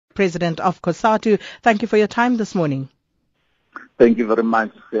President of Cosatu. Thank you for your time this morning. Thank you very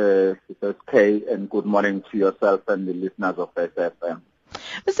much, Mrs. K, and good morning to yourself and the listeners of SFM.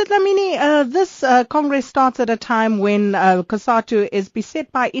 Mr. Dlamini, this Congress starts at a time when Cosatu is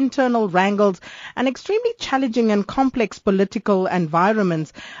beset by internal wrangles and extremely challenging and complex political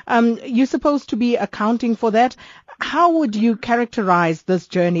environments. You're supposed to be accounting for that. How would you characterize this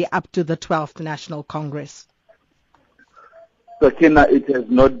journey up to the 12th National Congress? Sakina, it has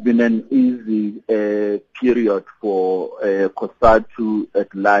not been an easy period for Cosatu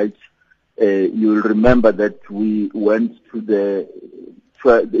at large. You'll remember that we went to the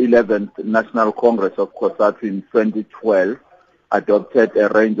 11th National Congress of Cosatu in 2012, adopted a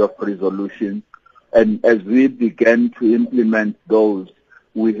range of resolutions, and as we began to implement those,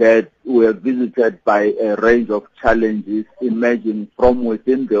 we were visited by a range of challenges emerging from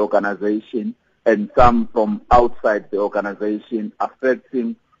within the organization and some from outside the organization,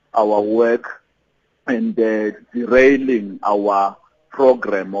 affecting our work and derailing our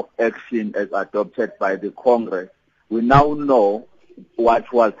program of action as adopted by the Congress. We now know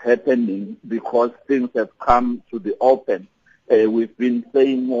what was happening because things have come to the open. We've been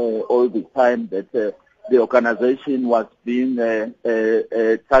saying all the time that the organization was being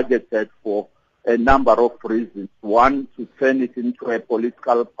targeted for a number of reasons. One, to turn it into a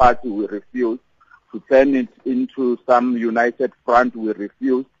political party, we refused. To turn it into some united front, we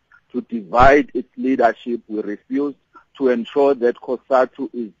refused. To divide its leadership, we refused. To ensure that Cosatu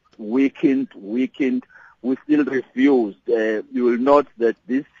is weakened, we still refused. You will note that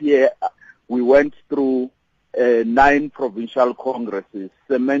this year we went through 9 provincial congresses,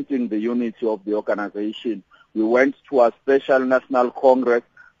 cementing the unity of the organization. We went to a special national congress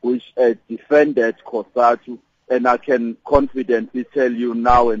which defended Cosatu, and I can confidently tell you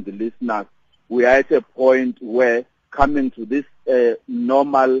now and the listeners, we are at a point where coming to this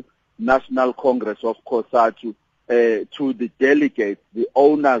normal National Congress of Cosatu, to the delegates, the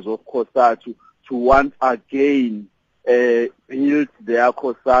owners of Cosatu, to once again build their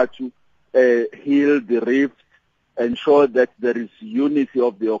Cosatu, heal the rifts, ensure that there is unity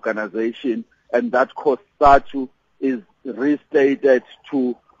of the organization, and that Cosatu is restated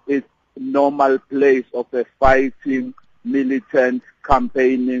to its normal place of a fighting, militant,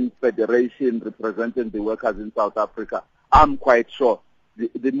 campaigning federation representing the workers in South Africa. I'm quite sure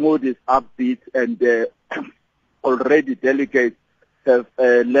the mood is upbeat, and already delegates have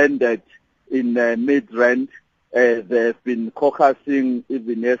landed in Midrand. They've been caucusing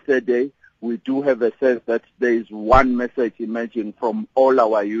even yesterday. We do have a sense that there is one message emerging from all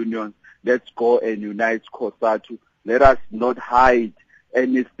our unions. Let's go and unite Cosatu. Let us not hide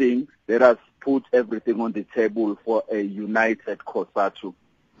anything. Let us put everything on the table for a united Cosatu.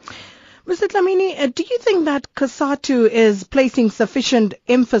 Mr. Dlamini, do you think that Cosatu is placing sufficient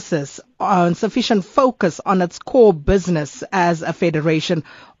emphasis on, sufficient focus on its core business as a federation,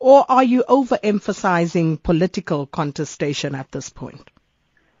 or are you overemphasizing political contestation at this point?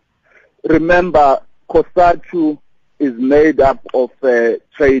 Remember, Cosatu is made up of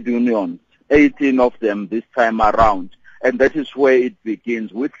trade unions, 18 of them this time around, and that is where it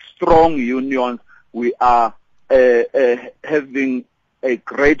begins. With strong unions, we are having a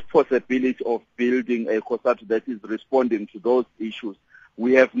great possibility of building a Cosatu that is responding to those issues.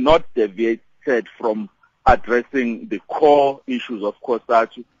 We have not deviated from addressing the core issues of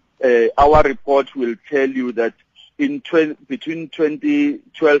Cosatu. Our report will tell you that between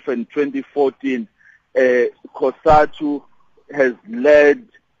 2012 and 2014, Cosatu has led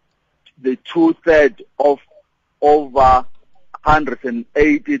the 2/3 of over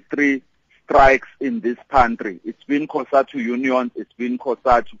 183 strikes in this country. It's been Cosatu unions, it's been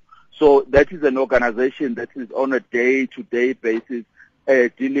Cosatu. So that is an organization that is on a day-to-day basis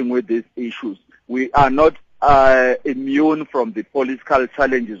dealing with these issues. We are not immune from the political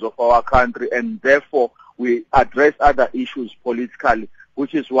challenges of our country, and therefore we address other issues politically,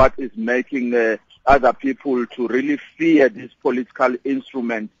 which is what is making other people to really fear this political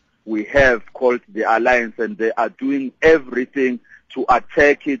instrument we have called the alliance, and they are doing everything to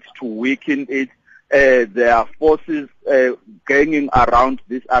attack it, to weaken it. There are forces ganging around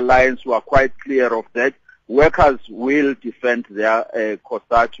this alliance who are quite clear of that. Workers will defend their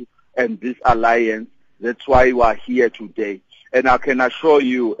Cosatu and this alliance. That's why we are here today. And I can assure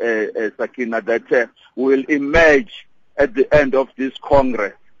you, Sakina, that we'll emerge at the end of this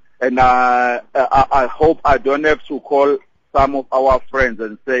Congress. And I hope I don't have to call some of our friends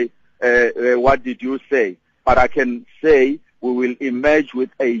and say, what did you say? But I can say we will emerge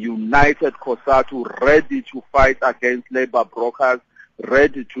with a united Cosatu ready to fight against labor brokers,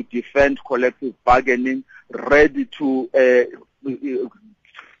 ready to defend collective bargaining, ready to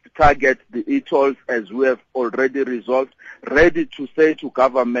target the e-tolls as we have already resolved, ready to say to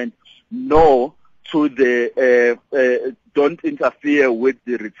government no to the don't interfere with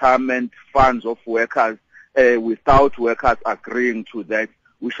the retirement funds of workers without workers agreeing to that.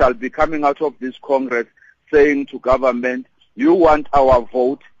 We shall be coming out of this Congress saying to government, you want our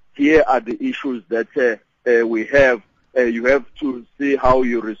vote, here are the issues that we have. You have to see how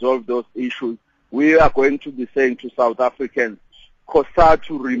you resolve those issues. We are going to be saying to South Africans,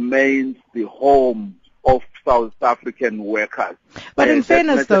 Cosatu remains the home of South African workers. But in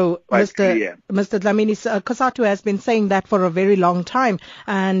fairness, though, Mr. Dlamini, Cosatu has been saying that for a very long time,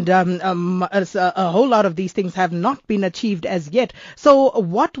 and a whole lot of these things have not been achieved as yet. So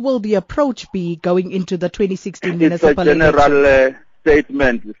what will the approach be going into the 2016 municipal election? It's a general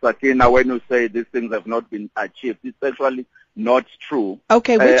statement, Sakina, when you say these things have not been achieved. It's actually not true.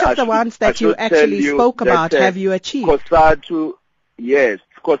 Okay, which of the ones that you actually spoke about have you achieved? Cosatu, yes,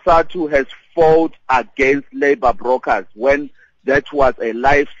 Cosatu has fought against labor brokers when that was a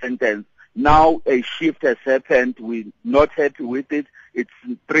life sentence. Now a shift has happened. We're not happy with it. It's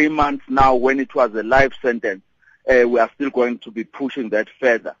 3 months now when it was a life sentence. We are still going to be pushing that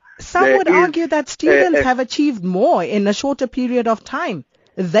further. Some would argue that students have achieved more in a shorter period of time.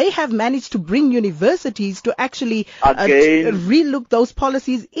 They have managed to bring universities to actually relook those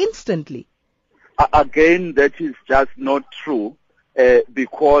policies instantly. Again, that is just not true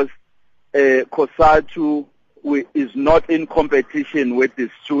because Cosatu is not in competition with the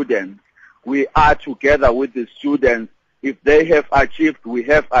students. We are together with the students. If they have achieved, we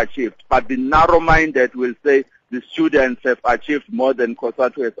have achieved. But the narrow-minded will say the students have achieved more than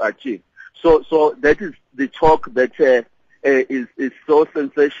Cosatu has achieved. So that is the talk that is so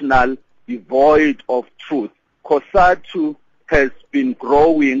sensational, devoid of truth. Cosatu has been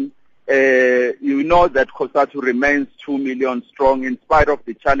growing. You know that Cosatu remains 2 million strong in spite of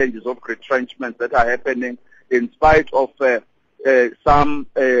the challenges of retrenchment that are happening, in spite of some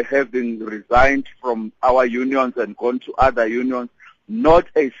having resigned from our unions and gone to other unions, not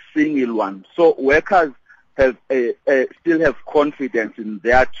a single one. So workers have still have confidence in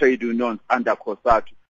their trade unions under Cosatu.